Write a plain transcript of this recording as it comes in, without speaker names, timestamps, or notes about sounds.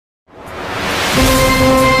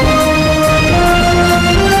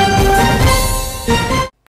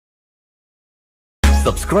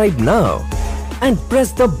Subscribe now and press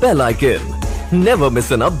the bell icon. Never miss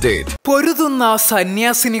an update. പൊരുതുന്ന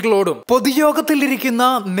സന്യാസിനികളോടും പൊതുയോഗത്തിലിരിക്കുന്ന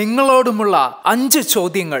നിങ്ങളോടുമുള്ള 5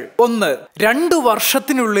 ചോദ്യങ്ങൾ. 1. 2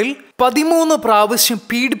 വർഷത്തിനുള്ളിൽ 13 പ്രാവശ്യം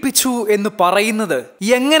പീഡിപ്പിച്ചു എന്ന് പറയുന്നത്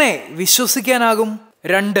എങ്ങനെ വിശ്വസിക്കാനാകും?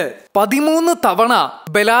 2. 13 തവണ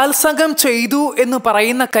ബലാത്സംഗം ചെയ്തു എന്ന്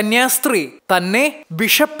പറയുന്ന കന്യാസ്ത്രീ തന്നെ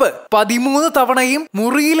ബിഷപ്പ് 13 തവണയും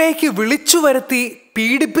മുറിയിലേക്ക് വിളിച്ചു വരുത്തി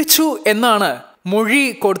പീഡിപ്പിച്ചു എന്നാണ് മൊഴി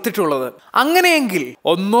കൊടുത്തിട്ടുള്ളത്. അങ്ങനെയെങ്കിൽ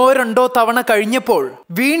 1-2 തവണ കഴിഞ്ഞപ്പോൾ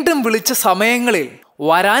വീണ്ടും വിളിച്ച സമയങ്ങളിൽ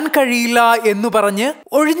വരാൻ കഴിയില്ല എന്ന് പറഞ്ഞ്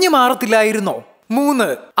ഒഴിഞ്ഞു മാറത്തില്ലായിരുന്നോ? 3.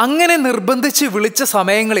 അങ്ങനെ നിർബന്ധിച്ച് വിളിച്ച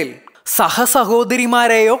സമയങ്ങളിൽ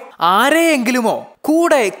സഹസഹോദരിമാരെയോ ആരെയെങ്കിലുമോ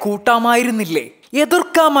കൂടെ കൂട്ടാമായിരുന്നില്ലേ?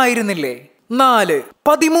 എതിർക്കാമായിരുന്നില്ലേ? 4.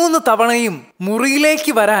 13 തവണയും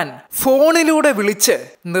മുറിയിലേക്ക് വരാൻ ഫോണിലൂടെ വിളിച്ച്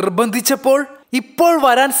നിർബന്ധിച്ചപ്പോൾ ഇപ്പോൾ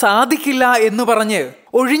വരാൻ സാധിക്കില്ല എന്ന് പറഞ്ഞ്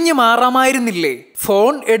ഒഴിഞ്ഞു മാറാമായിരുന്നില്ലേ?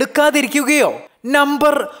 ഫോൺ എടുക്കാതിരിക്കുകയോ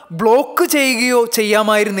നമ്പർ ബ്ലോക്ക് ചെയ്യുകയോ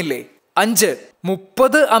ചെയ്യാമായിരുന്നില്ലേ? 5.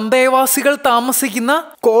 30 അന്തേവാസികൾ താമസിക്കുന്ന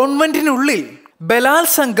കോൺവെന്റിനുള്ളിൽ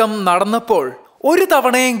ബലാത്സംഗം നടന്നപ്പോൾ ഒരു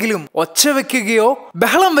തവണയെങ്കിലും ഒച്ച വെക്കുകയോ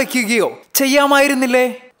ബഹളം വെക്കുകയോ ചെയ്യാമായിരുന്നില്ലേ?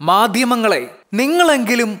 മാധ്യമങ്ങളെ,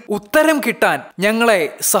 നിങ്ങളെങ്കിലും ഉത്തരം കിട്ടാൻ ഞങ്ങളെ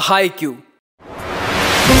സഹായിക്കൂ.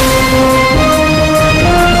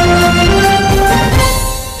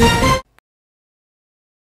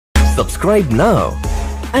 Subscribe now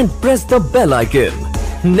and press the bell icon.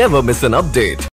 Never miss an update.